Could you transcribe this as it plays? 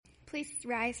Please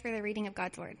rise for the reading of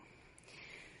God's Word.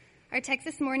 Our text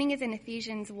this morning is in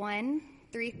Ephesians 1,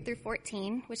 3 through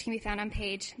 14, which can be found on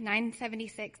page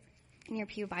 976 in your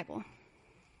Pew Bible.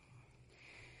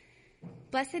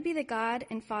 Blessed be the God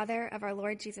and Father of our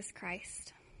Lord Jesus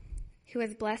Christ, who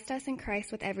has blessed us in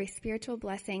Christ with every spiritual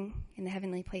blessing in the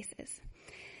heavenly places,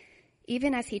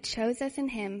 even as he chose us in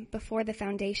him before the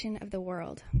foundation of the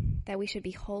world, that we should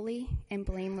be holy and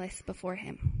blameless before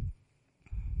him.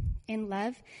 In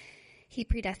love, he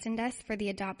predestined us for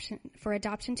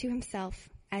adoption to himself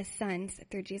as sons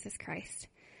through Jesus Christ,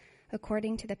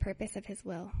 according to the purpose of his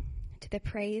will, to the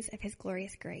praise of his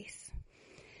glorious grace,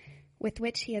 with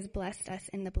which he has blessed us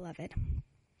in the beloved.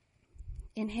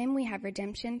 In him we have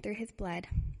redemption through his blood,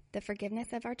 the forgiveness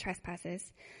of our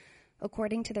trespasses,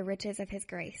 according to the riches of his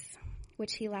grace,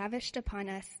 which he lavished upon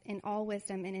us in all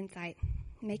wisdom and insight,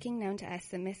 making known to us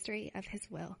the mystery of his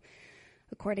will,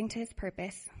 according to his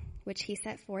purpose, which he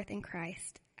set forth in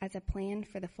Christ as a plan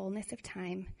for the fullness of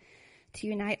time, to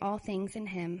unite all things in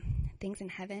him, things in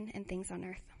heaven and things on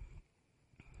earth.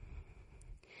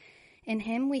 In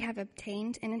him we have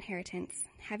obtained an inheritance,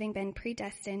 having been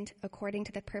predestined according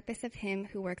to the purpose of him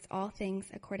who works all things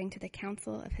according to the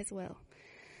counsel of his will,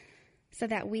 so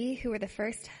that we who were the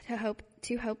first to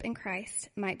hope in Christ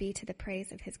might be to the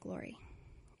praise of his glory.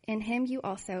 In him you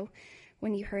also,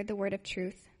 when you heard the word of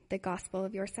truth, the gospel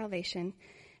of your salvation,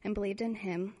 and believed in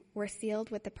him, were sealed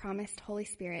with the promised Holy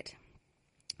Spirit,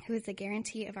 who is the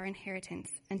guarantee of our inheritance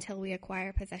until we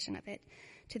acquire possession of it,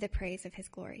 to the praise of his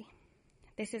glory.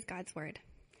 This is God's word.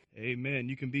 Amen.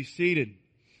 You can be seated.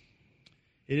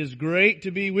 It is great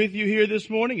to be with you here this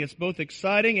morning. It's both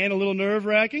exciting and a little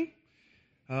nerve-wracking.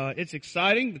 It's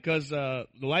exciting because the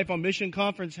Life on Mission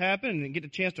Conference happened and get a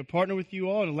chance to partner with you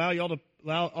all and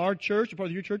allow our church, a part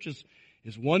of your church,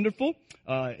 is wonderful.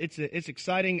 It's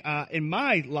exciting. In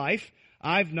my life,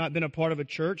 I've not been a part of a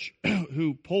church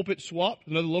who pulpit swapped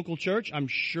another local church. I'm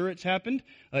sure it's happened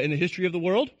in the history of the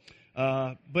world,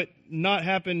 but not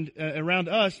happened around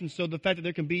us. And so the fact that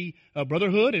there can be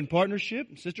brotherhood and partnership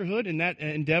and sisterhood in that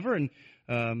endeavor,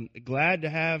 and glad to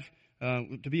have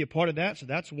to be a part of that. So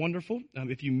that's wonderful.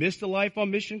 If you missed the Life on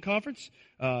Mission Conference,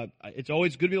 it's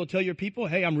always good to be able to tell your people,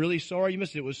 hey, I'm really sorry you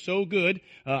missed it. It was so good.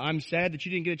 I'm sad that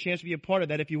you didn't get a chance to be a part of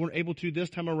that if you weren't able to this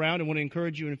time around, and want to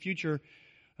encourage you in future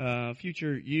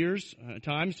years,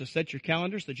 times, to set your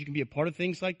calendar so that you can be a part of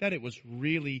things like that. It was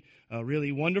really,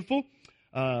 really wonderful.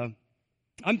 I'm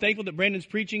thankful that Brandon's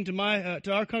preaching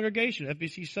to our congregation,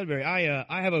 FBC Sudbury.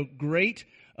 I have a great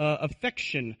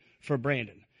affection for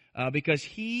Brandon. Because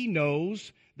he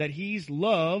knows that he's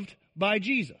loved by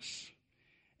Jesus.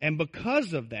 And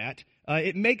because of that,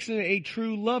 it makes him a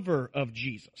true lover of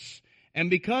Jesus. And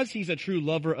because he's a true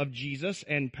lover of Jesus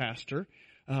and pastor,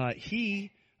 you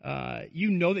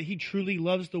know that he truly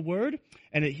loves the Word,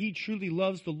 and that he truly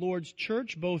loves the Lord's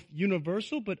church, both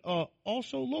universal but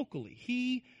also locally.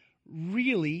 He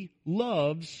really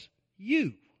loves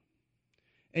you.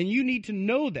 And you need to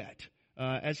know that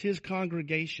as his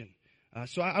congregation.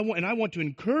 So I want to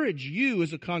encourage you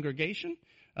as a congregation.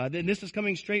 Then this is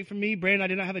coming straight from me. Brandon, I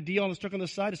did not have a deal on stuck on the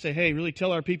side to say, hey, really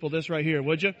tell our people this right here,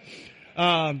 would you?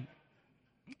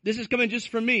 This is coming just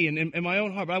from me and in my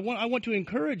own heart. But I want to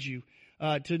encourage you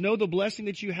to know the blessing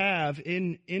that you have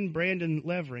in Brandon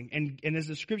Levering. And as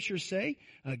the scriptures say,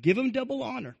 give him double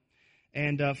honor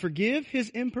and forgive his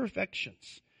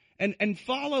imperfections. And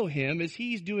follow him as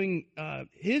he's doing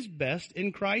his best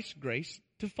in Christ's grace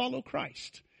to follow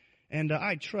Christ. And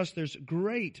I trust there's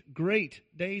great, great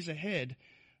days ahead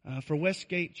for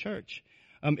Westgate Church.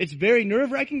 It's very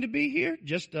nerve-wracking to be here,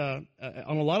 just on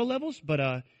a lot of levels,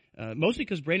 but mostly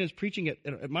because Brandon's preaching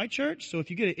at my church. So if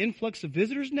you get an influx of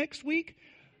visitors next week,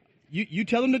 you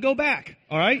tell them to go back,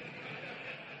 all right?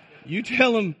 You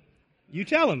tell them. You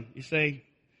say,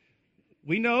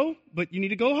 we know, but you need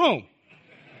to go home.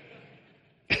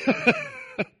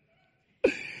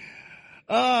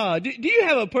 Do you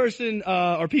have a person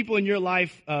or people in your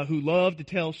life who love to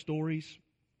tell stories?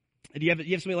 Do you have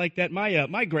something like that?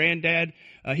 My granddad,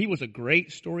 he was a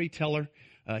great storyteller.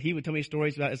 He would tell me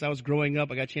stories about, as I was growing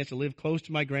up, I got a chance to live close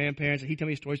to my grandparents, and he'd tell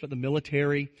me stories about the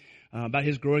military, about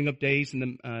his growing up days in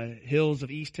the hills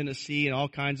of East Tennessee and all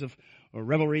kinds of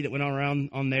revelry that went on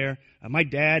around on there. My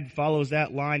dad follows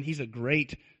that line. He's a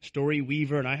great story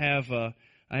weaver, and I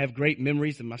have great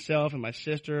memories of myself and my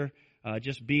sister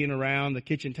just being around the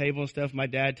kitchen table and stuff. My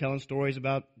dad telling stories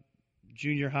about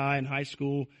junior high and high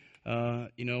school,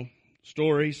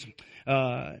 stories,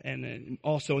 and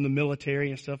also in the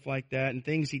military and stuff like that, and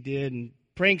things he did and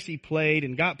pranks he played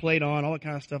and got played on, all that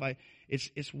kind of stuff.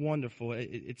 it's wonderful.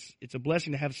 It's a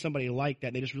blessing to have somebody like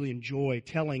that. They just really enjoy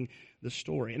telling the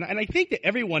story. And I think that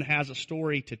everyone has a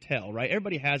story to tell, right?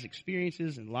 Everybody has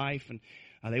experiences in life, and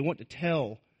they want to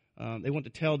tell. They want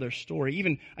to tell their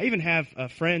story. I even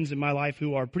have friends in my life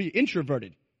who are pretty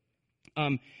introverted,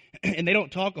 and they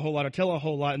don't talk a whole lot or tell a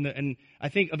whole lot. And I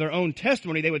think of their own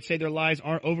testimony, they would say their lives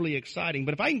aren't overly exciting.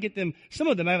 But if I can get them, some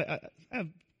of them, I have a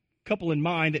couple in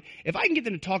mind, that if I can get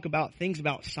them to talk about things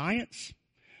about science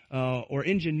or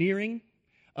engineering,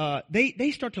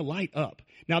 they start to light up.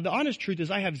 Now, the honest truth is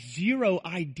I have zero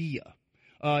idea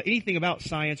anything about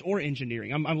science or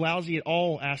engineering. I'm lousy at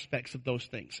all aspects of those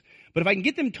things. But if I can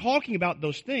get them talking about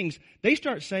those things, they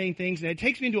start saying things, and it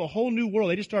takes me into a whole new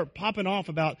world. They just start popping off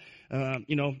about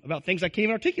things I can't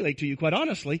even articulate to you, quite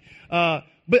honestly.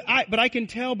 But I can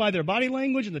tell by their body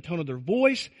language and the tone of their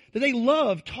voice that they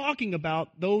love talking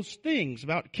about those things,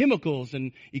 about chemicals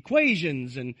and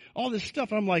equations and all this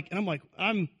stuff. And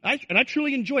I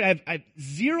truly enjoy it. I have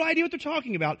zero idea what they're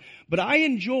talking about, but I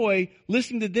enjoy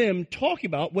listening to them talk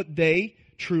about what they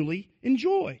truly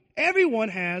enjoy. Everyone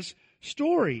has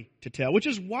story to tell, which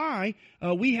is why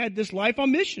we had this Life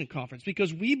on Mission conference,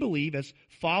 because we believe as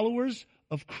followers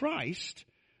of Christ,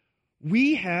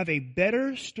 we have a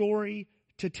better story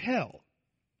to tell.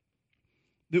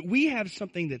 That we have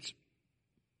something that's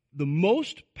the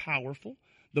most powerful,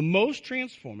 the most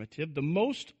transformative, the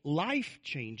most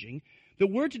life-changing,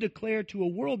 that we're to declare to a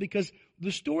world, because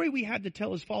the story we have to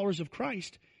tell as followers of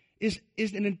Christ is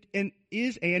an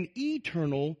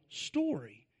eternal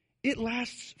story. It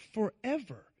lasts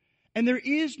forever. And there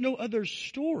is no other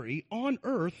story on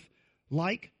earth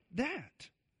like that.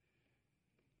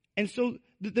 And so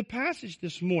the passage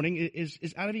this morning is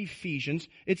out of Ephesians.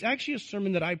 It's actually a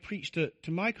sermon that I preached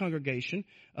to my congregation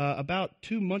about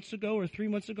 2 months ago or 3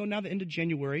 months ago, now the end of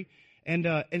January. And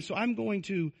so I'm going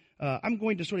to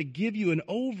sort of give you an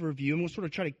overview, and we'll sort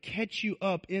of try to catch you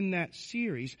up in that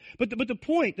series. But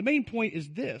the main point is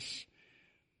this: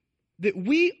 that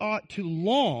we ought to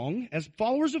long, as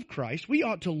followers of Christ, we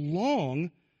ought to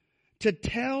long to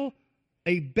tell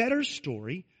a better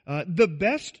story, the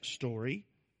best story,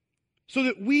 so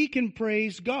that we can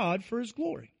praise God for His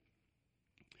glory.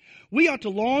 We ought to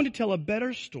long to tell a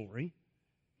better story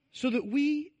so that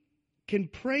we can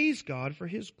praise God for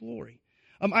His glory.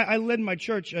 I led my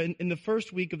church in the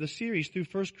first week of the series through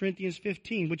 1 Corinthians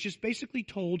 15, which is basically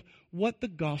told what the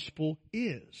gospel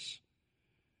is.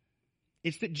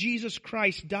 It's that Jesus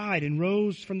Christ died and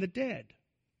rose from the dead,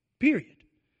 period.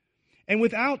 And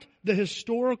without the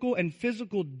historical and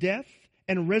physical death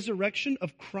and resurrection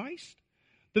of Christ,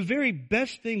 the very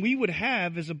best thing we would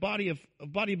have as a body of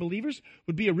believers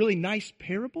would be a really nice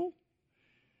parable.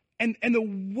 And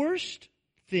the worst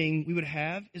thing we would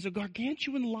have is a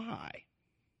gargantuan lie.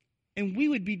 And we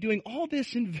would be doing all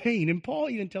this in vain. And Paul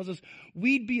even tells us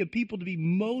we'd be a people to be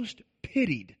most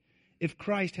pitied if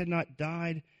Christ had not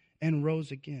died and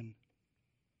rose again.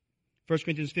 1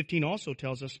 Corinthians 15 also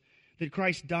tells us that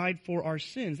Christ died for our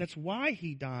sins. That's why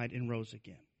He died and rose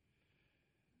again.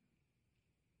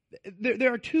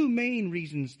 There are two main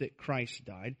reasons that Christ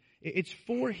died. It's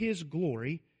for His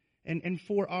glory and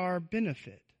for our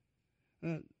benefit.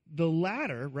 The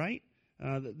latter, right?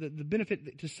 The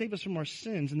benefit to save us from our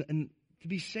sins, and to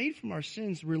be saved from our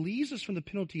sins relieves us from the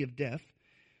penalty of death.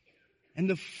 And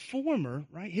the former,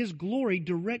 right, His glory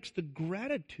directs the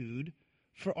gratitude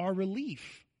for our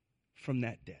relief from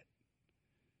that debt.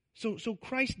 So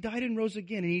Christ died and rose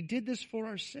again, and He did this for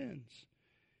our sins.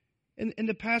 And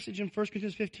the passage in 1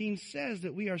 Corinthians 15 says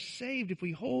that we are saved if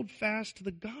we hold fast to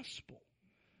the gospel.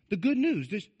 The good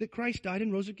news that Christ died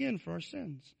and rose again for our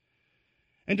sins.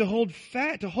 And to hold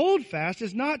fast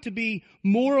is not to be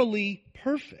morally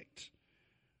perfect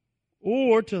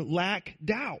or to lack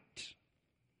doubt.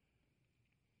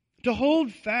 To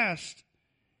hold fast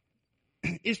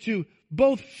is to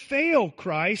both fail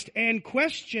Christ and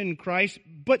question Christ,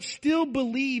 but still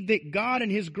believe that God in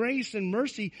His grace and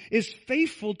mercy is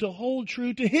faithful to hold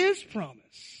true to His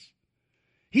promise.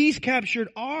 He's captured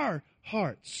our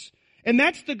hearts. And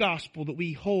that's the gospel that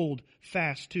we hold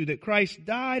fast to, that Christ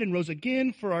died and rose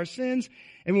again for our sins.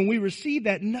 And when we receive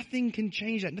that, nothing can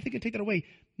change that. Nothing can take that away.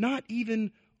 Not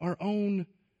even our own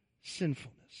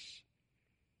sinfulness.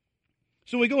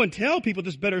 So when we go and tell people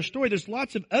this better story, there's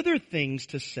lots of other things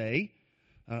to say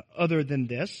other than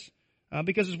this.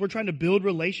 Because as we're trying to build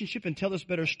relationship and tell this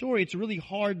better story, it's a really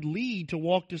hard lead to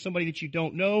walk to somebody that you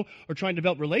don't know or try and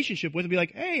develop relationship with and be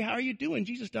like, hey, how are you doing?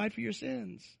 Jesus died for your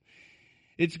sins.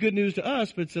 It's good news to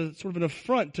us, but it's a sort of an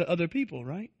affront to other people,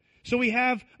 right? So we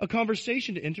have a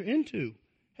conversation to enter into.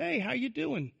 Hey, how you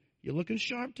doing? You're looking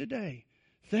sharp today.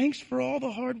 Thanks for all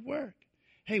the hard work.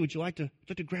 hey, would you like to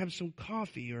grab some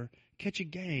coffee or catch a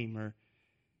game? Or,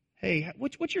 hey,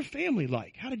 what's your family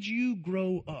like? How did you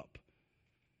grow up?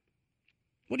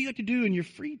 What do you like to do in your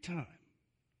free time?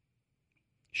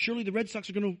 Surely the Red Sox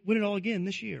are going to win it all again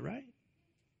this year, right?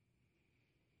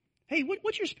 Hey,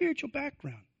 what's your spiritual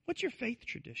background? What's your faith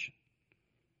tradition?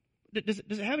 Does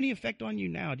it have any effect on you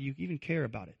now? Do you even care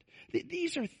about it?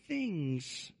 These are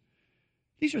things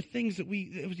that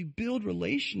we build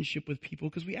relationship with people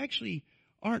because we actually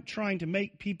aren't trying to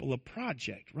make people a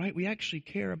project, right? We actually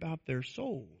care about their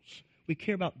souls. We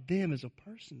care about them as a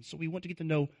person. So we want to get to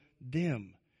know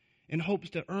them in hopes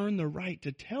to earn the right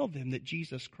to tell them that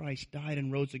Jesus Christ died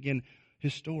and rose again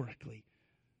historically,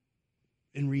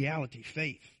 in reality,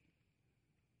 faith.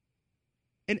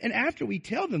 And after we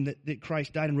tell them that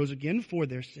Christ died and rose again for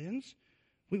their sins,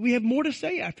 we have more to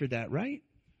say after that, right?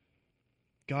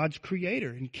 God's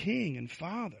creator and king and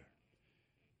father.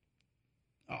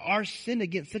 Our sin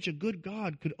against such a good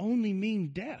God could only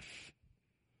mean death.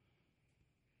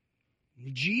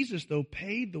 Jesus, though,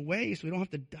 paid the way so we don't have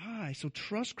to die. So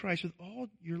trust Christ with all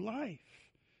your life.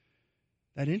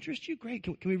 That interests you? Great.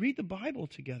 Can we read the Bible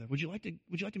together? Would you like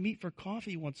to meet for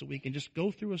coffee once a week and just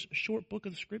go through a short book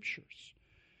of the Scriptures?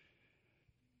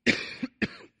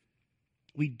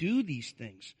 We do these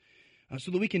things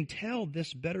so that we can tell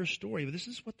this better story. This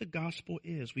is what the gospel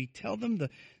is. We tell them the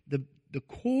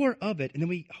core of it, and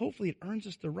then hopefully it earns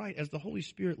us the right, as the Holy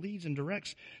Spirit leads and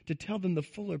directs, to tell them the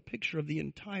fuller picture of the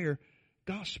entire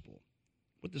gospel,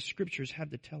 what the Scriptures have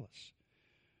to tell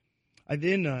us.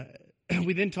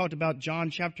 We then talked about John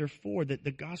chapter 4, that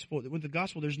with the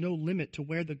gospel, there's no limit to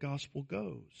where the gospel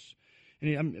goes.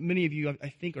 And many of you, I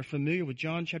think, are familiar with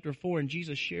John chapter 4 and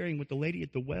Jesus sharing with the lady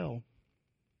at the well.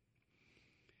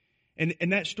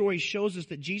 And that story shows us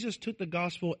that Jesus took the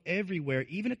gospel everywhere,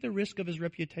 even at the risk of his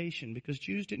reputation, because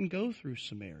Jews didn't go through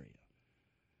Samaria.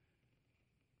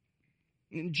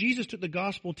 And Jesus took the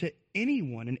gospel to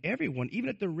anyone and everyone, even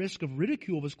at the risk of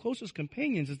ridicule of his closest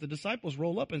companions, as the disciples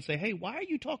roll up and say, hey, why are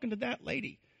you talking to that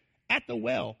lady at the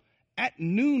well at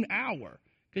noon hour?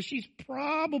 Because she's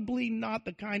probably not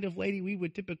the kind of lady we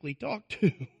would typically talk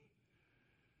to.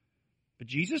 But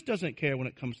Jesus doesn't care when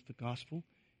it comes to the gospel.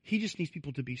 He just needs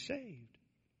people to be saved.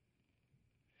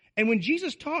 And when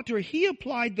Jesus talked to her, he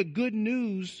applied the good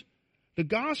news, the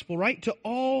gospel, right, to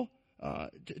all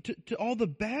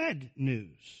the bad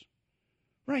news.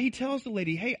 Right? He tells the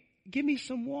lady, hey, give me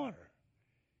some water.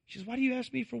 She says, why do you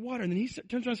ask me for water? And then he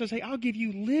turns around and says, hey, I'll give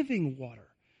you living water.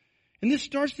 And this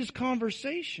starts this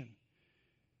conversation.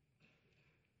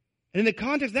 And in the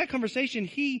context of that conversation,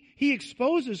 he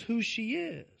exposes who she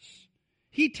is.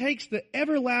 He takes the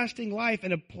everlasting life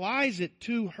and applies it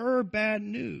to her bad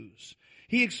news.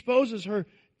 He exposes her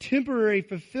temporary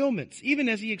fulfillments, even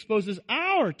as he exposes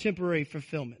our temporary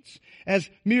fulfillments as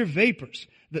mere vapors.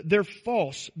 They're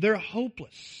false. They're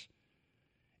hopeless.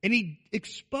 And he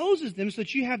exposes them so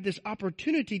that you have this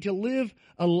opportunity to live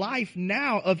a life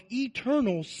now of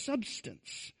eternal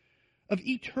substance, of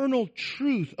eternal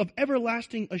truth, of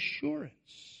everlasting assurance.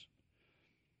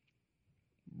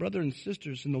 Brother and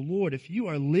sisters in the Lord, if you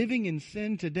are living in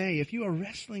sin today, if you are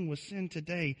wrestling with sin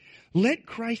today, let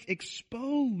Christ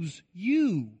expose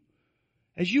you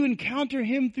as you encounter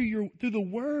him through the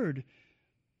Word.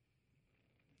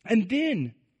 And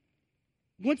then,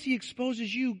 once he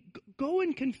exposes you, go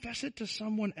and confess it to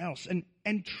someone else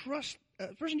and trust,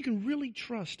 a person you can really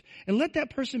trust. And let that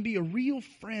person be a real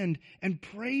friend and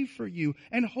pray for you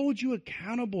and hold you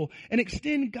accountable and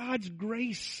extend God's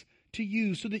grace to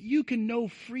you so that you can know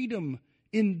freedom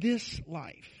in this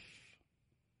life.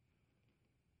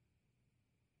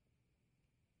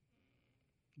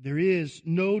 There is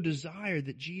no desire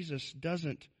that Jesus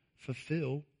doesn't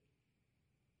fulfill.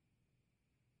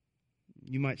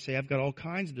 You might say, I've got all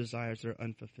kinds of desires that are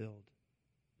unfulfilled.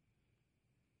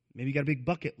 Maybe you got a big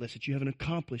bucket list that you haven't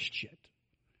accomplished yet.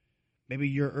 Maybe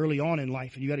you're early on in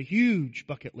life and you got a huge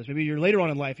bucket list. Maybe you're later on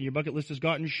in life and your bucket list has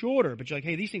gotten shorter, but you're like,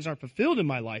 hey, these things aren't fulfilled in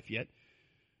my life yet.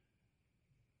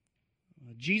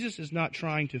 Jesus is not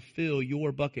trying to fill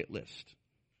your bucket list.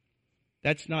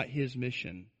 That's not his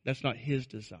mission. That's not his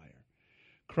desire.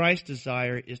 Christ's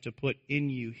desire is to put in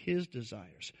you his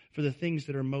desires for the things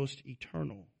that are most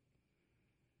eternal.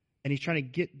 And he's trying to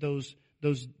get those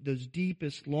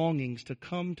deepest longings to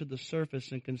come to the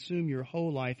surface and consume your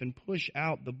whole life and push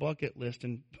out the bucket list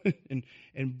and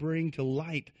bring to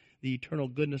light the eternal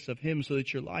goodness of him so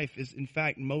that your life is in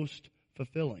fact most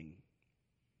fulfilling.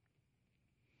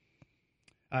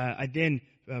 I then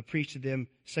preached to them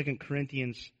 2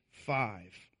 Corinthians 5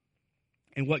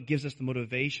 and what gives us the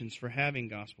motivations for having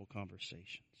gospel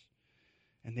conversations.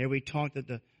 And there we talked that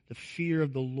the The fear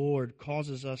of the Lord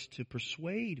causes us to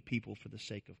persuade people for the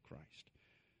sake of Christ.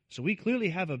 So we clearly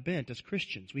have a bent as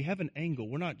Christians. We have an angle.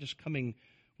 We're not just coming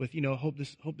with, hope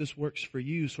this works for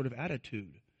you sort of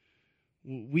attitude.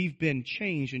 We've been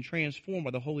changed and transformed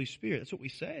by the Holy Spirit. That's what we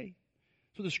say.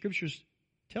 That's what the Scriptures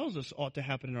tells us ought to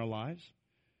happen in our lives.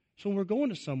 So when we're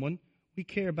going to someone, we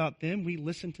care about them, we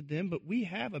listen to them, but we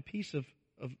have a piece of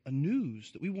a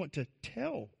news that we want to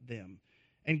tell them.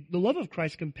 And the love of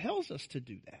Christ compels us to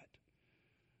do that.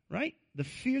 Right? The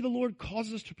fear of the Lord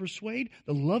causes us to persuade.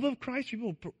 The love of Christ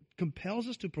compels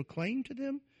us to proclaim to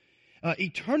them.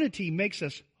 Eternity makes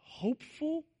us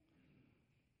hopeful.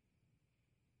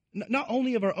 Not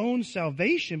only of our own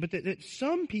salvation, but that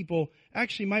some people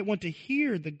actually might want to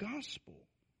hear the gospel.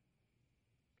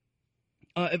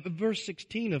 Verse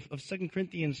 16 of 2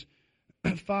 Corinthians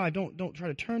 5, don't try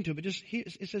to turn to it, but just hear,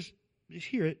 just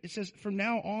hear it. It says, "From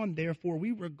now on, therefore,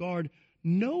 we regard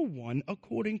no one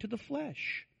according to the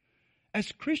flesh."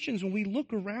 As Christians, when we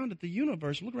look around at the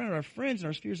universe, look around at our friends and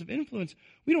our spheres of influence,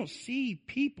 we don't see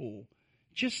people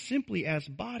just simply as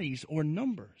bodies or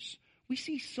numbers. We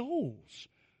see souls.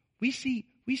 We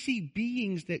see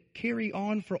beings that carry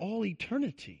on for all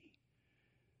eternity.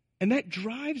 And that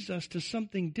drives us to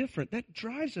something different. That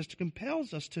drives us,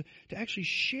 compels us to actually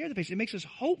share the faith. It makes us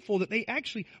hopeful that they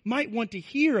actually might want to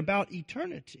hear about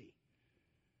eternity.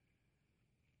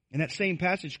 In that same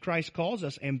passage, Christ calls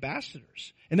us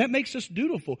ambassadors. And that makes us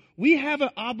dutiful. We have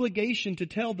an obligation to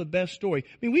tell the best story.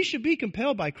 I mean, we should be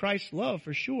compelled by Christ's love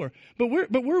for sure. But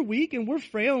we're weak and we're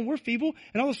frail and we're feeble.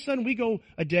 And all of a sudden we go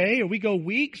a day or we go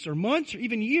weeks or months or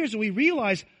even years and we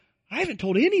realize, I haven't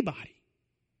told anybody.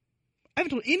 I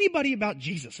haven't told anybody about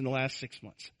Jesus in the last 6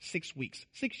 months, 6 weeks,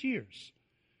 6 years.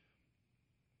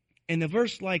 And the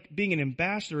verse like being an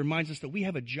ambassador reminds us that we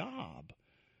have a job.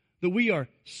 That we are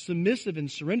submissive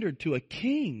and surrendered to a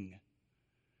king.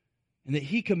 And that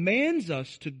he commands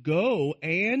us to go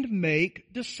and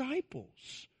make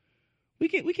disciples. We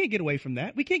can't get away from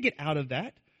that. We can't get out of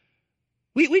that.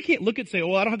 We can't look and say,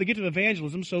 I don't have the gift of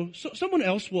evangelism, so someone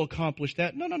else will accomplish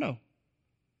that. No.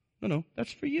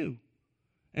 That's for you.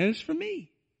 And it's for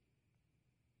me.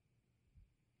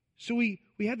 So we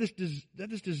have this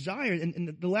desire,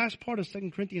 and the last part of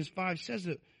 2 Corinthians 5 says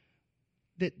that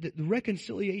the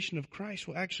reconciliation of Christ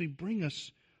will actually bring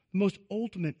us the most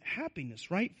ultimate happiness,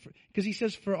 right? Because he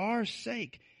says, for our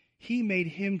sake, he made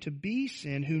him to be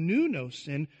sin who knew no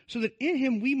sin, so that in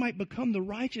him we might become the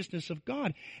righteousness of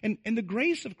God. And the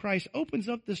grace of Christ opens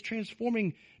up this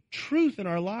transforming truth in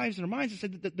our lives and our minds and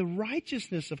said that the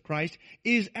righteousness of Christ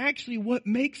is actually what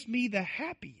makes me the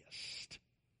happiest.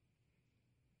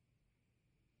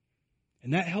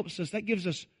 And that helps us, that gives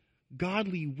us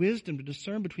godly wisdom to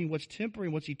discern between what's temporary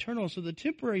and what's eternal. So the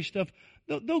temporary stuff,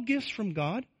 though gifts from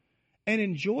God and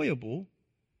enjoyable,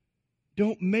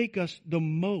 don't make us the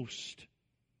most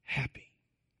happy.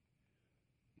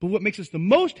 But what makes us the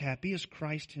most happy is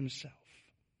Christ himself.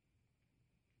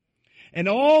 And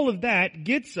all of that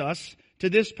gets us to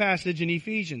this passage in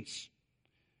Ephesians,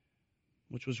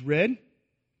 which was read.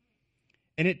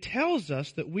 And it tells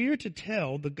us that we're to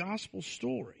tell the gospel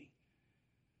story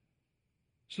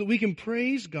so that we can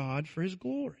praise God for his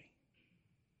glory.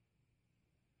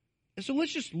 And so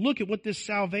let's just look at what this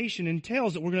salvation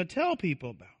entails that we're going to tell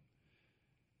people about.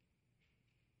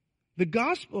 The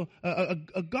gospel,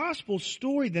 a gospel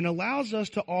story then allows us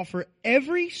to offer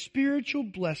every spiritual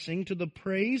blessing to the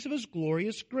praise of his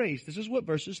glorious grace. This is what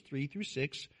verses 3 through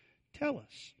 6 tell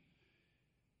us.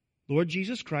 Lord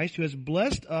Jesus Christ, who has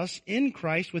blessed us in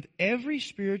Christ with every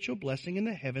spiritual blessing in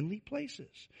the heavenly places.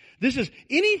 This has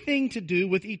anything to do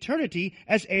with eternity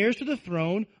as heirs to the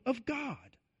throne of God.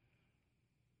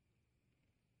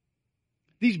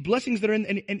 These blessings that are and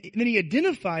then he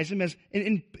identifies them as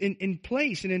in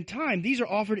place and in time. These are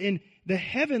offered in the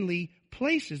heavenly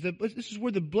places. This is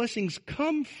where the blessings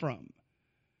come from.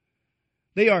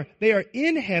 They are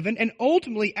in heaven, and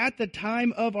ultimately at the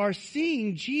time of our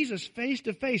seeing Jesus face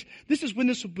to face, this is when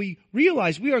this will be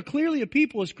realized. We are clearly a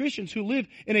people as Christians who live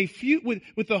in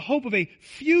with the hope of a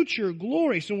future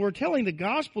glory. So when we're telling the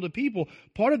gospel to people,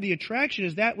 part of the attraction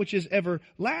is that which is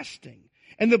everlasting,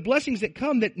 and the blessings that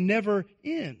come that never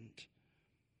end.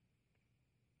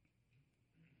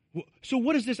 So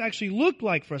what does this actually look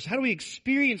like for us? How do we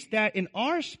experience that in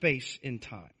our space in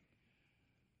time?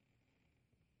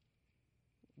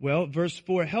 Well, verse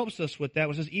 4 helps us with that.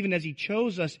 It says, even as he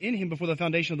chose us in him before the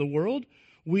foundation of the world,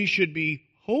 we should be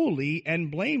holy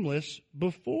and blameless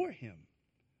before him.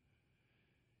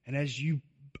 And as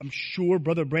I'm sure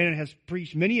Brother Brandon has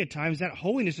preached many a times, that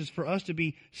holiness is for us to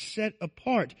be set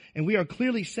apart. And we are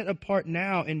clearly set apart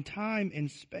now in time and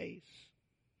space.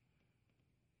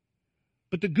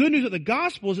 But the good news of the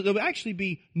gospel is that there will actually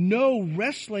be no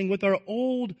wrestling with our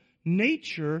old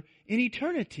nature in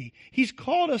eternity. He's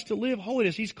called us to live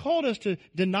holiness. He's called us to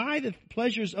deny the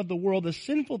pleasures of the world, the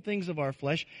sinful things of our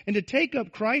flesh, and to take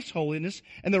up Christ's holiness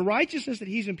and the righteousness that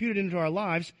He's imputed into our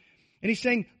lives. And He's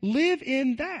saying, live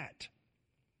in that.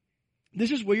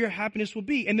 This is where your happiness will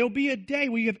be. And there'll be a day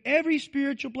where you have every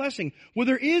spiritual blessing, where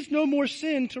there is no more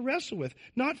sin to wrestle with.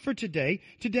 Not for today.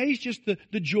 Today is just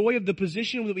the joy of the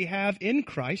position that we have in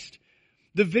Christ,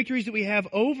 the victories that we have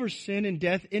over sin and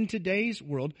death in today's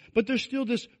world, but there's still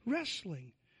this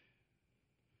wrestling.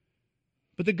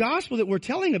 But the gospel that we're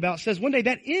telling about says one day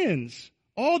that ends.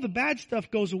 All the bad stuff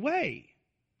goes away.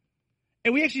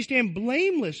 And we actually stand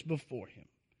blameless before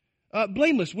Him.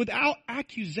 Blameless, without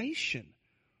accusation.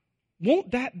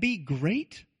 Won't that be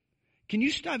great? Can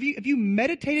you stop? Have you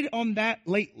meditated on that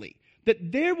lately?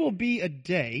 That there will be a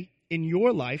day in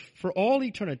your life for all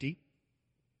eternity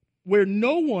where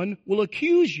no one will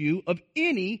accuse you of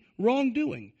any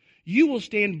wrongdoing. You will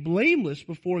stand blameless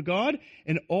before God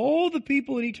and all the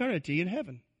people in eternity in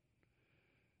heaven.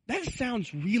 That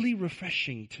sounds really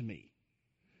refreshing to me.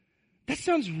 That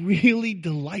sounds really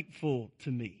delightful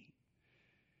to me.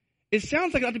 It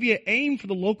sounds like it ought to be an aim for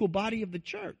the local body of the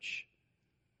church.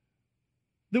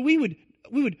 That we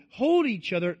would hold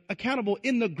each other accountable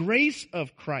in the grace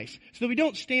of Christ. So that we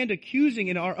don't stand accusing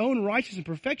in our own righteousness and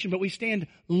perfection, but we stand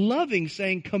loving,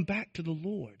 saying, come back to the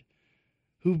Lord,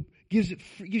 who gives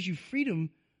you freedom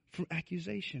from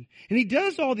accusation. And He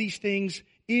does all these things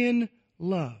in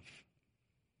love.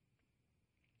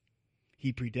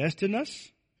 He predestined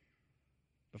us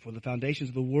before the foundations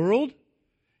of the world.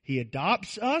 He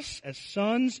adopts us as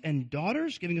sons and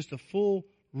daughters, giving us the full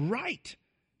right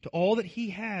to all that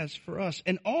He has for us.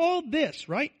 And all this,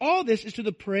 right? All this is to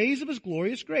the praise of His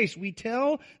glorious grace. We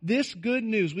tell this good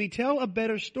news. We tell a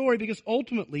better story because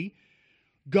ultimately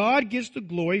God gets the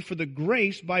glory for the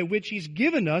grace by which He's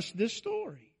given us this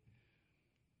story.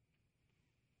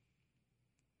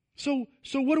 So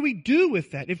what do we do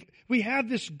with that? If we have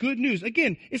this good news,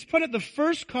 again, it's probably not the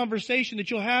first conversation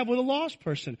that you'll have with a lost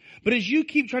person. But as you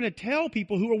keep trying to tell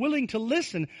people who are willing to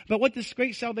listen about what this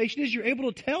great salvation is, you're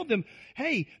able to tell them,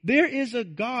 hey, there is a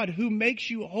God who makes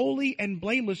you holy and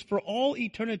blameless for all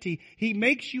eternity. He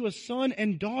makes you a son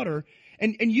and daughter,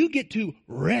 and you get to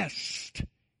rest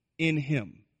in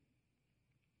Him.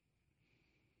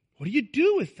 What do you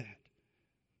do with that?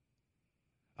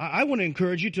 I want to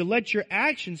encourage you to let your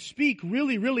actions speak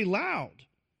really, really loud.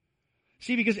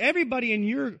 See, because everybody in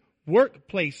your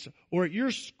workplace or at your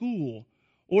school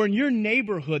or in your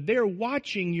neighborhood, they're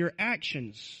watching your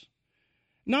actions.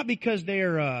 Not because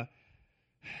they're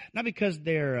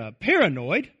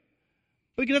paranoid,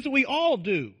 but because that's what we all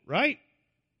do, right?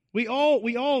 We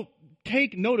all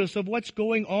take notice of what's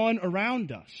going on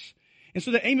around us. And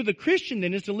so the aim of the Christian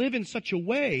then is to live in such a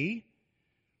way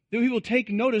that we will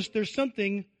take notice there's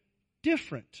something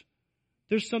different.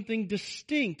 There's something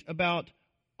distinct about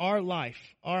our life,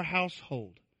 our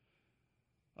household,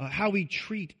 how we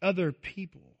treat other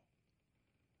people.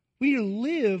 We need to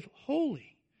live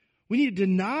holy. We need to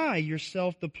deny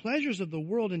yourself the pleasures of the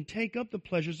world and take up the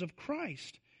pleasures of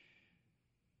Christ.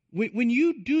 When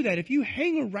you do that, if you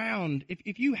hang around,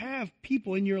 if you have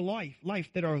people in your life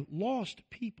that are lost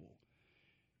people,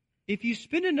 if you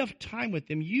spend enough time with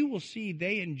them, you will see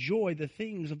they enjoy the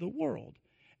things of the world.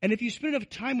 And if you spend enough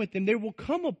time with them, there will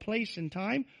come a place in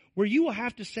time where you will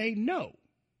have to say no.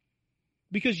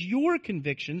 Because your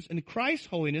convictions and Christ's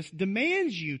holiness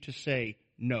demands you to say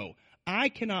no. I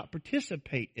cannot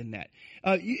participate in that.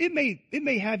 It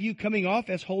may have you coming off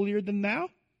as holier than thou.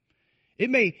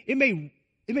 It may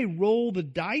roll the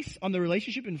dice on the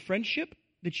relationship and friendship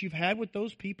that you've had with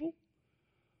those people.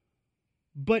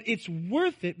 But it's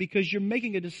worth it because you're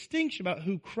making a distinction about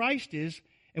who Christ is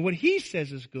and what He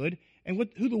says is good and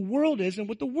who the world is and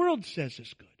what the world says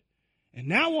is good. And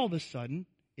now all of a sudden,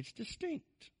 it's distinct.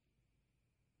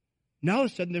 Now all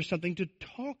of a sudden, there's something to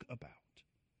talk about.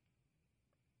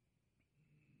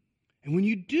 And when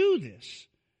you do this,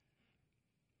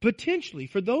 potentially,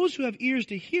 for those who have ears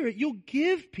to hear it, you'll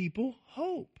give people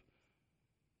hope.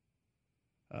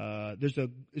 There's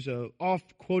a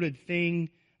oft-quoted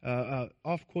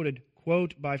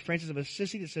quote by Francis of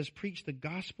Assisi that says, preach the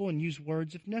gospel and use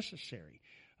words if necessary.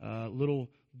 Little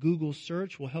Google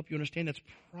search will help you understand that's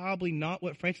probably not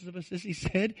what Francis of Assisi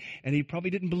said, and he probably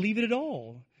didn't believe it at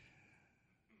all.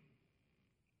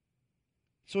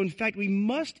 So in fact, we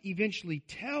must eventually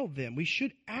tell them, we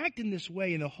should act in this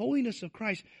way in the holiness of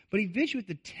Christ, but eventually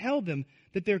we have to tell them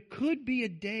that there could be a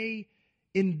day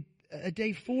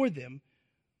for them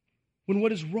when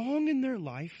what is wrong in their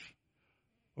life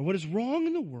or what is wrong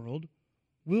in the world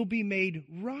will be made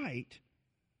right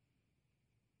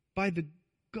by the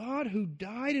God who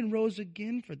died and rose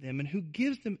again for them and who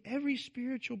gives them every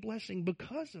spiritual blessing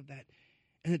because of that,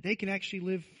 and that they can actually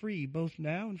live free both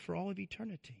now and for all of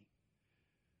eternity.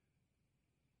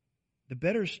 The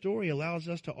better story allows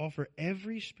us to offer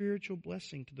every spiritual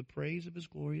blessing to the praise of His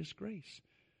glorious grace.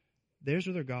 There's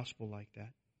another gospel like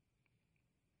that.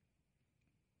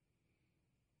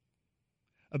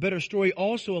 A better story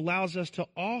also allows us to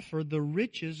offer the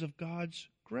riches of God's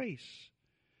grace.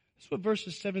 That's what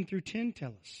verses 7 through 10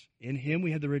 tell us. In Him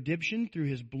we have the redemption through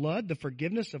His blood, the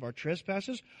forgiveness of our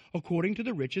trespasses, according to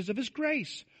the riches of His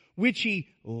grace, which He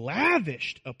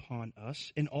lavished upon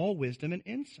us in all wisdom and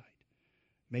insight,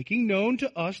 making known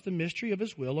to us the mystery of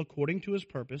His will according to His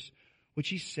purpose, which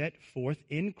He set forth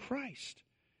in Christ,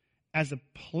 as a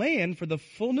plan for the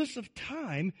fullness of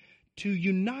time to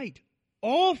unite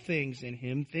all things in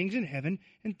Him, things in heaven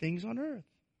and things on earth.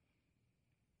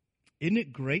 Isn't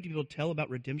it great to be able to tell about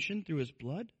redemption through His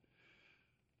blood?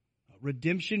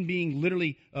 Redemption being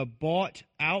literally bought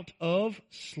out of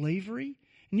slavery.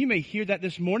 And you may hear that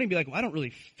this morning and be like, well, I don't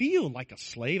really feel like a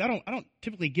slave. I don't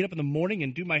typically get up in the morning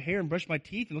and do my hair and brush my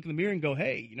teeth and look in the mirror and go,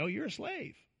 hey, you're a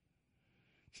slave.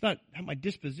 It's not how my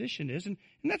disposition is. And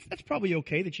that's probably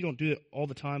okay that you don't do it all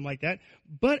the time like that.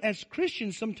 But as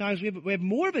Christians, sometimes we have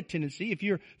more of a tendency, if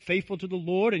you're faithful to the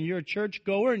Lord and you're a church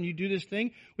goer and you do this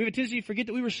thing, we have a tendency to forget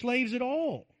that we were slaves at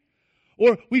all.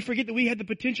 Or we forget that we had the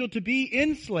potential to be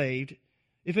enslaved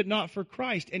if it not for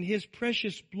Christ and His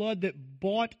precious blood that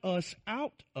bought us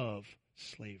out of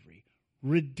slavery,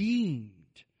 redeemed.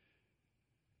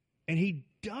 And He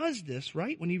does this,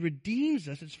 right? When He redeems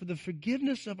us, it's for the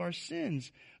forgiveness of our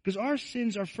sins, because our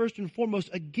sins are first and foremost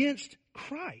against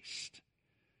Christ.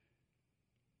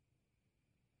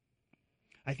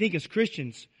 I think as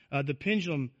Christians, the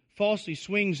pendulum falsely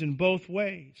swings in both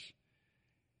ways.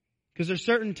 Because there's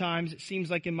certain times it seems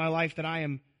like in my life that I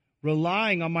am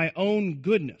relying on my own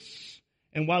goodness.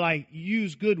 And while I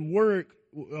use good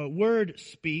word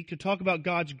speak to talk about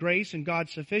God's grace and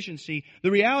God's sufficiency, the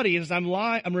reality is I'm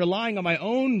relying on my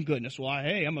own goodness. Well,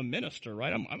 I'm a minister,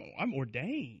 right? I'm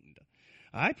ordained.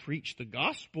 I preach the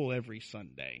gospel every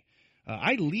Sunday.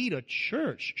 I lead a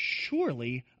church.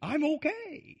 Surely I'm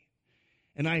okay.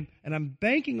 And I'm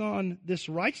banking on this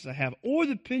righteousness I have. Or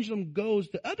the pendulum goes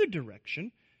the other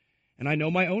direction, and I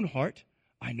know my own heart.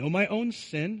 I know my own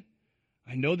sin.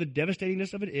 I know the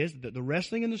devastatingness of it is, the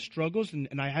wrestling and the struggles,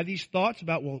 and I have these thoughts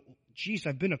about, well, geez,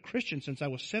 I've been a Christian since I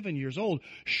was 7 years old.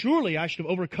 Surely I should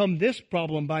have overcome this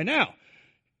problem by now.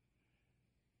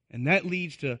 And that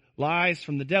leads to lies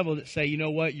from the devil that say, you know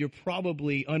what, you're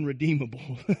probably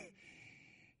unredeemable.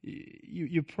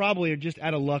 You probably are just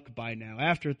out of luck by now.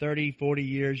 After 30, 40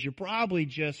 years, you're probably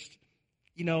just,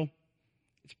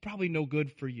 it's probably no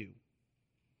good for you.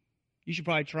 You should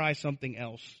probably try something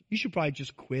else. You should probably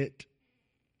just quit.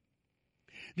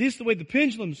 This is the way the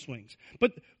pendulum swings.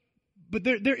 But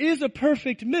there is a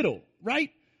perfect middle, right?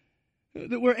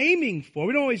 That we're aiming for.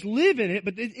 We don't always live in it,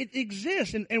 but it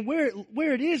exists. And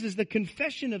where it is the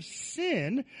confession of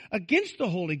sin against the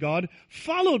holy God,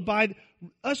 followed by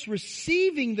us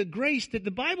receiving the grace that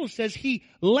the Bible says He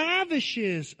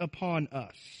lavishes upon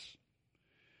us.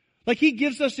 Like He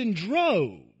gives us in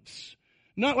droves.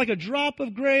 Not like a drop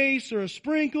of grace or a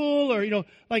sprinkle or,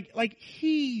 like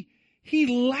He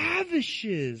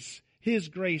lavishes His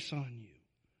grace on you.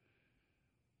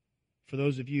 For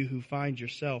those of you who find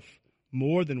yourself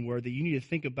more than worthy, you need to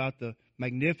think about the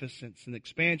magnificence and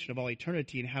expansion of all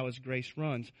eternity and how His grace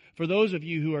runs. For those of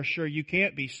you who are sure you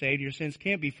can't be saved, your sins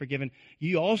can't be forgiven,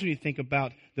 you also need to think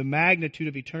about the magnitude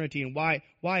of eternity and why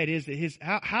it is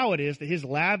that how it is that His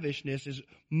lavishness is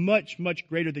much, much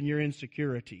greater than your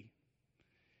insecurity.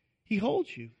 He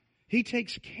holds you. He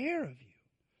takes care of you.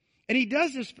 And He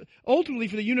does this ultimately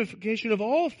for the unification of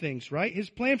all things, right? His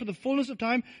plan for the fullness of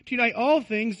time to unite all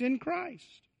things in Christ.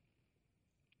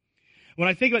 When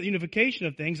I think about the unification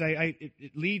of things,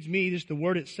 it leads me, just the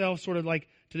word itself, sort of like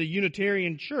to the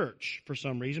Unitarian Church for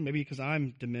some reason, maybe because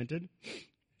I'm demented.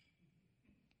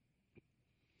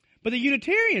 But the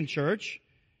Unitarian Church,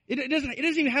 it doesn't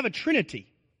even have a Trinity,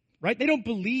 right? They don't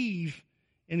believe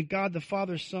in God the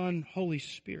Father, Son, Holy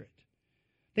Spirit.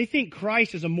 They think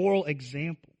Christ is a moral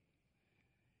example.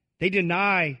 They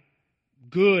deny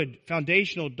good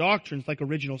foundational doctrines like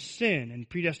original sin and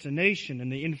predestination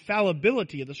and the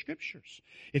infallibility of the Scriptures.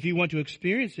 If you want to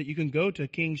experience it, you can go to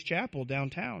King's Chapel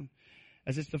downtown,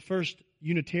 as it's the first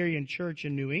Unitarian church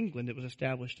in New England that was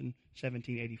established in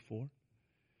 1784.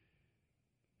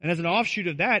 And as an offshoot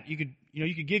of that, you could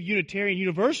give Unitarian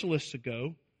Universalists a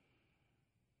go.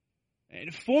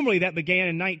 And formally that began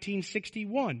in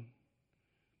 1961.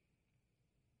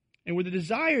 And where the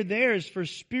desire there is for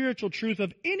spiritual truth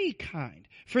of any kind.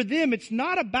 For them, it's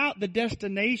not about the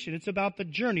destination. It's about the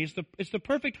journey. It's the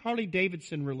perfect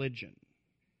Harley-Davidson religion.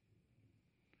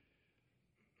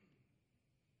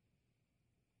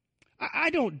 I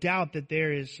don't doubt that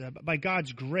there is, by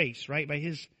God's grace, right, by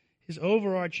His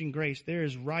overarching grace, there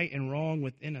is right and wrong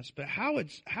within us. But how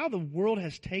the world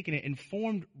has taken it and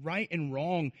formed right and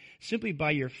wrong simply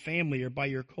by your family or by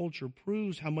your culture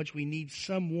proves how much we need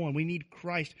someone. We need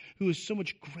Christ, who is so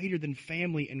much greater than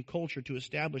family and culture, to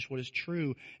establish what is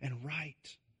true and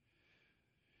right.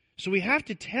 So we have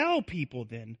to tell people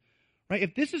then, right,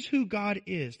 if this is who God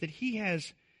is, that He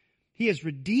has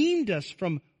redeemed us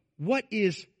from what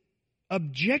is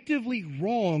objectively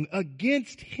wrong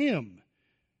against Him.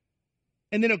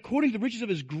 And then according to the riches of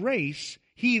His grace,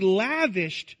 He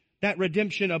lavished that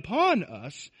redemption upon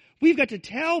us. We've got to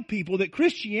tell people that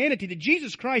Christianity, that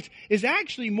Jesus Christ, is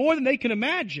actually more than they can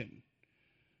imagine.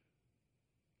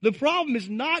 The problem is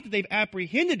not that they've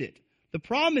apprehended it. The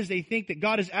problem is they think that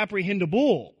God is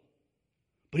apprehendable.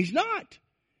 But He's not.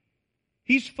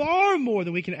 He's far more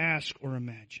than we can ask or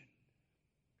imagine.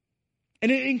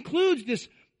 And it includes this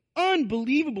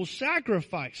unbelievable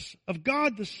sacrifice of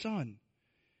God the Son.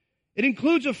 It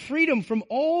includes a freedom from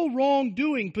all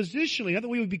wrongdoing positionally. Not that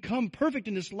we would become perfect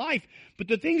in this life, but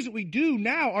the things that we do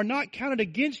now are not counted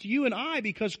against you and I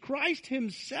because Christ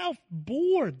Himself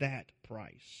bore that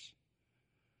price.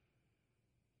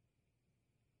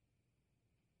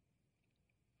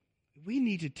 We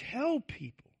need to tell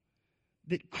people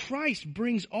that Christ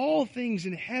brings all things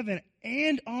in heaven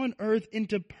and on earth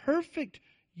into perfect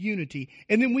unity.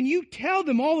 And then when you tell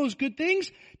them all those good things,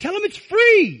 tell them it's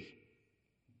free.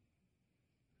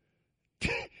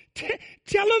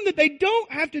 Tell them that they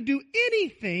don't have to do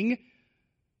anything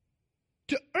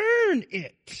to earn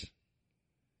it.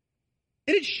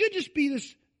 And it should just be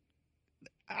this.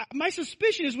 My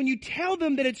suspicion is when you tell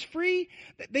them that it's free,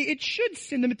 it should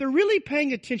send them, if they're really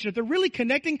paying attention, if they're really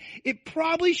connecting, it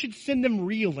probably should send them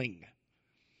reeling.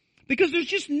 Because there's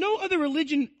just no other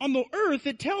religion on the earth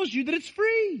that tells you that it's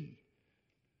free.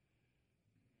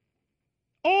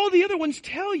 All the other ones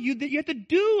tell you that you have to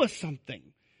do something.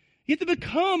 You have to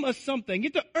become a something.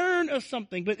 You have to earn a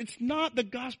something. But it's not the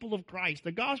gospel of Christ.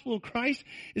 The gospel of Christ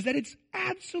is that it's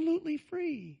absolutely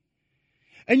free.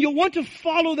 And you'll want to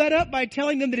follow that up by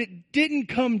telling them that it didn't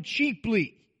come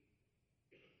cheaply.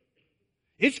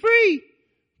 It's free,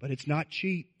 but it's not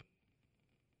cheap.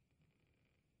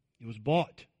 It was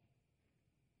bought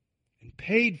and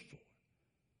paid for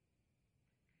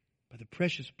by the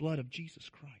precious blood of Jesus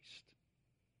Christ.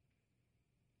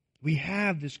 We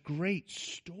have this great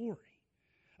story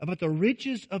about the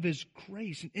riches of His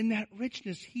grace. And in that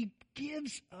richness, He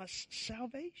gives us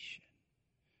salvation.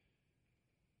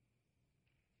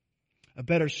 A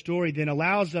better story then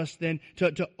allows us then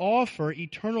to offer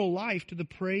eternal life to the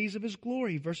praise of His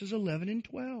glory. Verses 11 and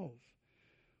 12.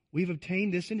 We've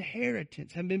obtained this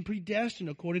inheritance, have been predestined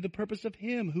according to the purpose of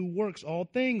Him who works all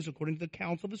things according to the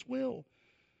counsel of His will,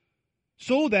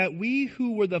 so that we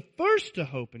who were the first to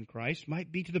hope in Christ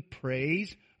might be to the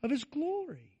praise of His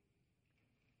glory.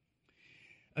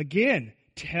 Again,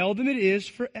 tell them it is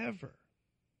forever.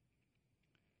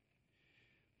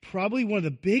 Probably one of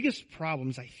the biggest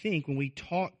problems, I think, when we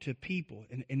talk to people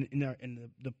in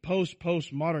the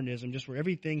post-postmodernism, just where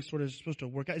everything's sort of supposed to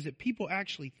work out, is that people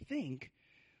actually think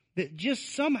that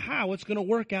just somehow it's going to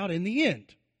work out in the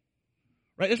end.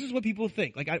 Right? This is what people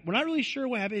think. We're not really sure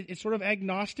what happened. It's sort of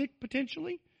agnostic,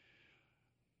 potentially.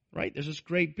 Right? There's this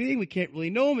great being. We can't really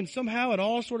know Him, and somehow it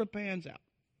all sort of pans out.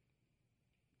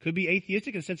 Could be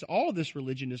atheistic in the sense all of this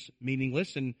religion is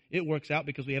meaningless, and it works out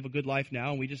because we have a good life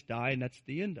now, and we just die, and that's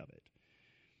the end of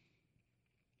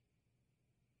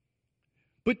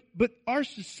it. But our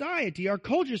society, our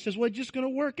culture says, well, it's just going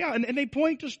to work out. And they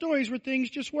point to stories where things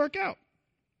just work out.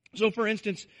 So, for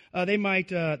instance, they might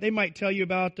tell you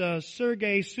about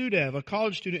Sergei Sudev, a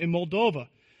college student in Moldova,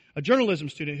 a journalism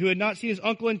student who had not seen his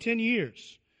uncle in 10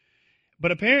 years.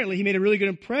 But apparently he made a really good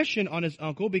impression on his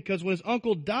uncle because when his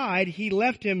uncle died, he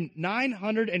left him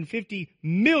 950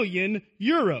 million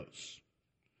euros.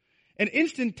 And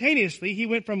instantaneously, he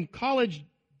went from college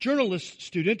journalist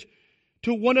student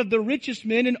to one of the richest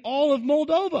men in all of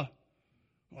Moldova.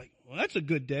 I'm like, well, that's a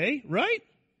good day, right?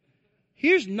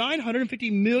 Here's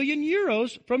 950 million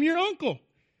euros from your uncle.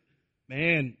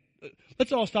 Man,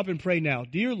 let's all stop and pray now.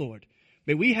 Dear Lord,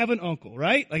 may we have an uncle,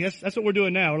 right? Like that's what we're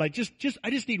doing now. We're like, I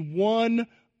just need one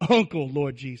uncle,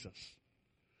 Lord Jesus.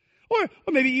 Or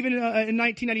maybe even in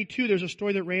 1992, there's a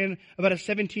story that ran about a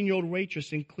 17-year-old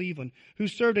waitress in Cleveland who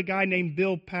served a guy named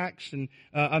Bill Paxton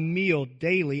a meal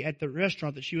daily at the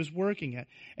restaurant that she was working at.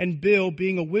 And Bill,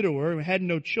 being a widower and had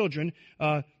no children,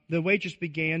 the waitress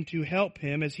began to help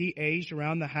him as he aged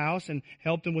around the house and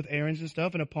helped him with errands and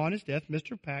stuff. And upon his death,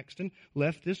 Mr. Paxton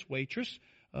left this waitress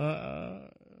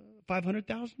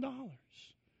 $500,000.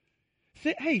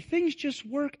 Hey, things just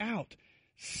work out.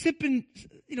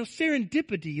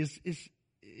 Serendipity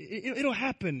it'll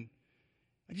happen.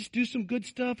 I just do some good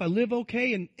stuff. I live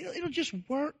okay, and it'll just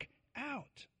work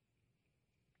out.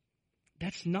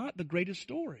 That's not the greatest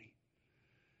story.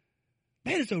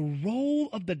 That is a roll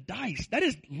of the dice. That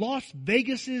is Las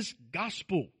Vegas's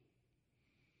gospel.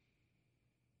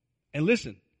 And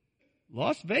listen,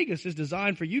 Las Vegas is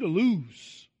designed for you to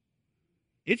lose.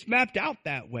 It's mapped out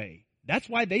that way. That's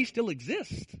why they still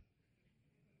exist.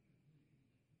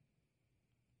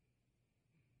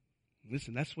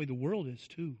 Listen, that's the way the world is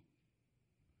too.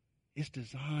 It's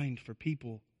designed for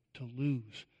people to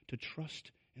lose, to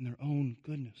trust in their own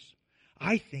goodness.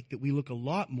 I think that we look a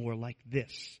lot more like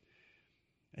this.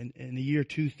 And in the year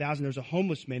 2000, there was a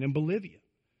homeless man in Bolivia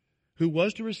who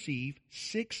was to receive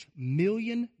 $6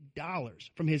 million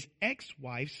from his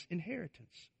ex-wife's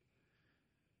inheritance.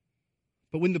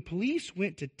 But when the police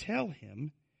went to tell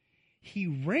him, he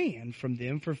ran from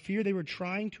them for fear they were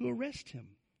trying to arrest him.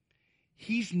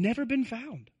 He's never been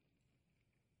found.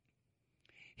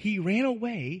 He ran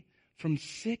away from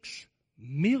 $6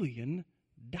 million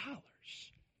out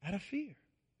of fear.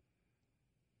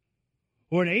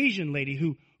 Or an Asian lady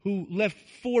who left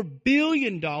 $4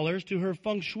 billion to her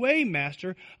feng shui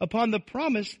master upon the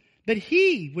promise that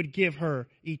he would give her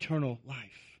eternal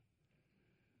life.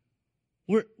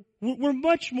 We're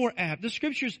much more apt. The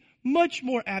Scripture's much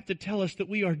more apt to tell us that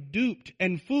we are duped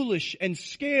and foolish and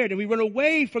scared, and we run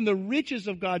away from the riches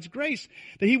of God's grace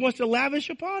that He wants to lavish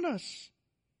upon us.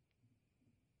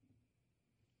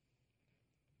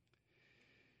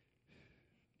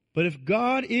 But if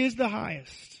God is the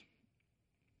highest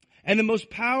and the most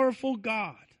powerful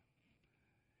God,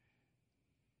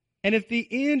 and if the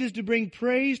end is to bring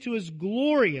praise to His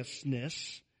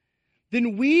gloriousness,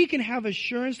 then we can have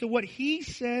assurance that what He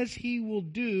says He will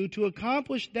do to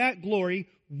accomplish that glory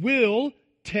will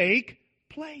take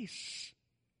place.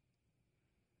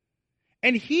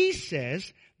 And He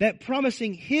says that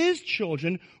promising His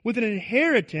children with an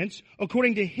inheritance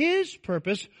according to His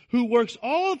purpose, who works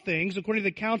all things according to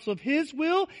the counsel of His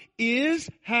will, is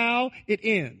how it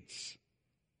ends.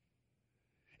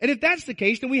 And if that's the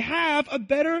case, then we have a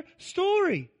better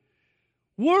story.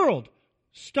 World,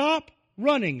 stop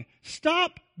running.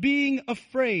 Stop being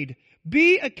afraid.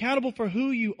 Be accountable for who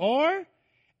you are,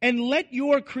 and let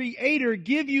your Creator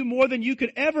give you more than you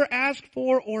could ever ask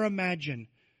for or imagine.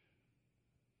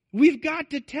 We've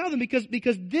got to tell them because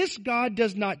this God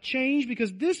does not change,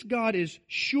 because this God is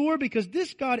sure, because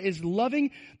this God is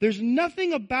loving. There's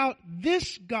nothing about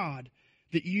this God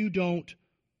that you don't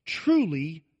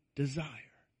truly desire.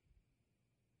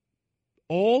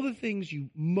 All the things you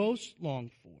most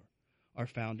long for are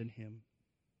found in Him.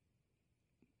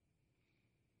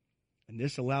 And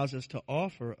this allows us to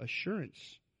offer assurance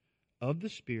of the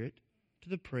Spirit to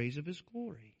the praise of His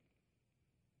glory.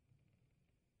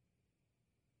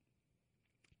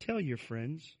 Tell your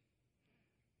friends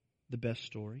the best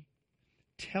story.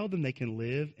 Tell them they can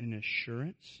live in an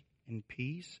assurance and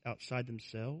peace outside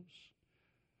themselves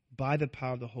by the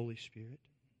power of the Holy Spirit.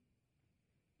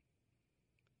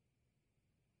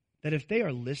 That if they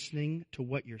are listening to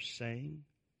what you're saying,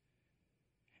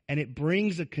 and it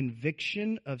brings a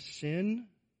conviction of sin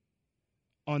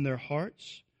on their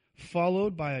hearts,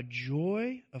 followed by a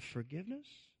joy of forgiveness,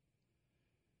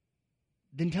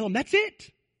 then tell them that's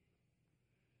it.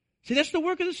 See, that's the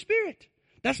work of the Spirit.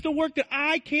 That's the work that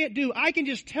I can't do. I can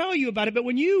just tell you about it, but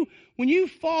when you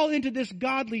fall into this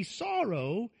godly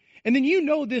sorrow, and then you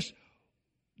know these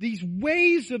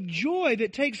ways of joy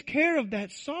that takes care of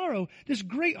that sorrow, this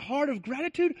great heart of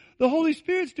gratitude, the Holy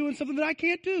Spirit's doing something that I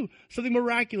can't do. Something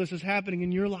miraculous is happening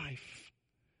in your life.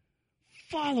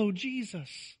 Follow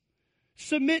Jesus.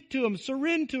 Submit to Him.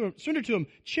 Surrender to Him.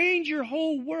 Change your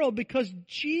whole world, because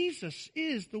Jesus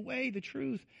is the way, the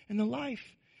truth, and the life.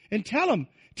 And tell them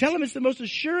it's the most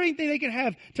assuring thing they can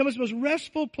have. Tell them it's the most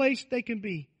restful place they can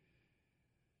be.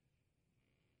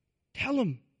 Tell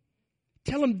them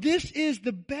this is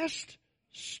the best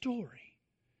story.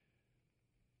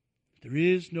 There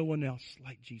is no one else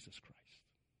like Jesus Christ.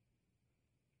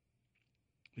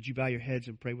 Would you bow your heads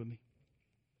and pray with me?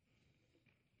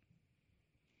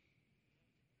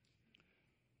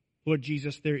 Lord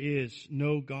Jesus, there is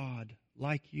no God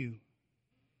like You.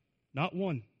 Not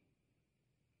one.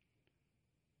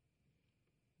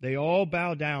 They all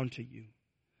bow down to you.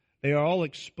 They are all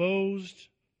exposed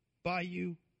by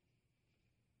you.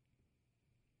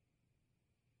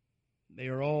 They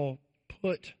are all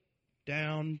put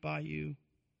down by you.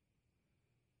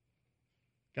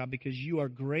 God, because you are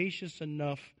gracious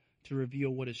enough to reveal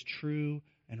what is true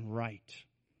and right.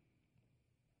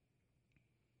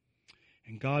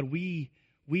 And God, we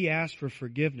ask for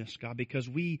forgiveness, God, because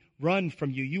we run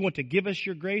from you. You want to give us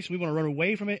your grace. We want to run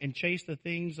away from it and chase the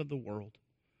things of the world.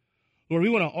 Lord, we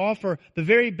want to offer the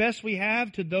very best we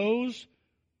have to those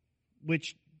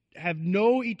which have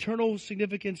no eternal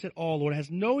significance at all, Lord, has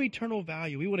no eternal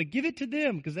value. We want to give it to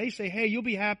them because they say, hey, you'll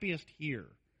be happiest here.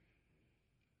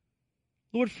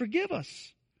 Lord, forgive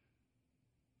us.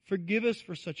 Forgive us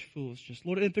for such foolishness.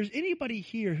 Lord, if there's anybody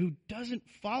here who doesn't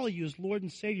follow you as Lord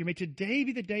and Savior, may today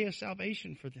be the day of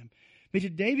salvation for them. May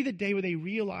today be the day where they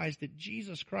realize that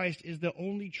Jesus Christ is the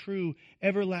only true,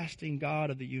 everlasting God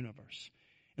of the universe.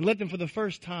 And let them for the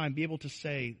first time be able to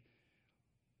say,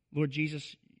 Lord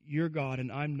Jesus, you're God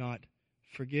and I'm not.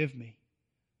 Forgive me.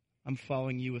 I'm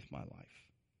following you with my life.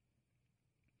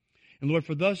 And Lord,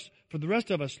 for the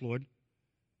rest of us, Lord,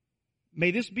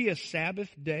 may this be a Sabbath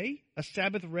day, a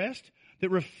Sabbath rest that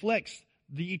reflects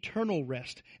the eternal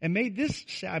rest. And may this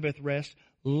Sabbath rest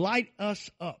light us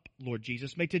up, Lord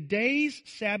Jesus. May today's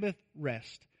Sabbath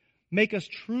rest make us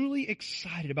truly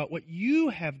excited about what you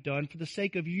have done for the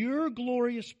sake of your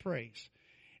glorious praise.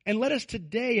 And let us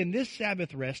today in this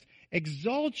Sabbath rest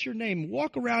exalt your name,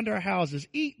 walk around our houses,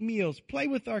 eat meals, play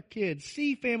with our kids,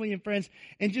 see family and friends,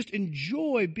 and just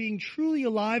enjoy being truly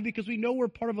alive because we know we're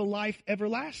part of a life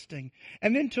everlasting.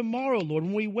 And then tomorrow, Lord,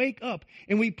 when we wake up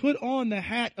and we put on the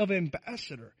hat of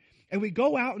ambassador and we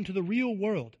go out into the real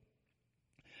world,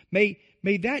 may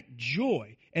that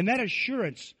joy and that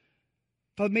assurance,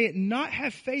 Father, may it not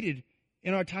have faded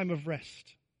in our time of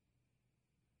rest.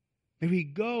 May we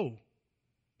go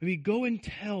and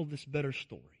tell this better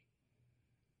story.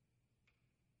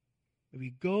 May we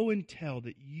go and tell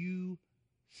that you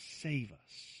save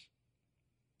us.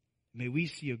 May we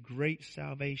see a great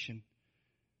salvation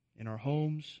in our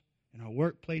homes, in our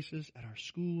workplaces, at our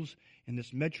schools, in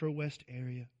this Metro West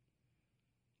area,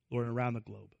 Lord, and around the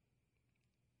globe.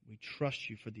 We trust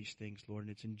you for these things, Lord,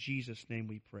 and it's in Jesus' name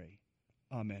we pray.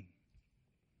 Amen.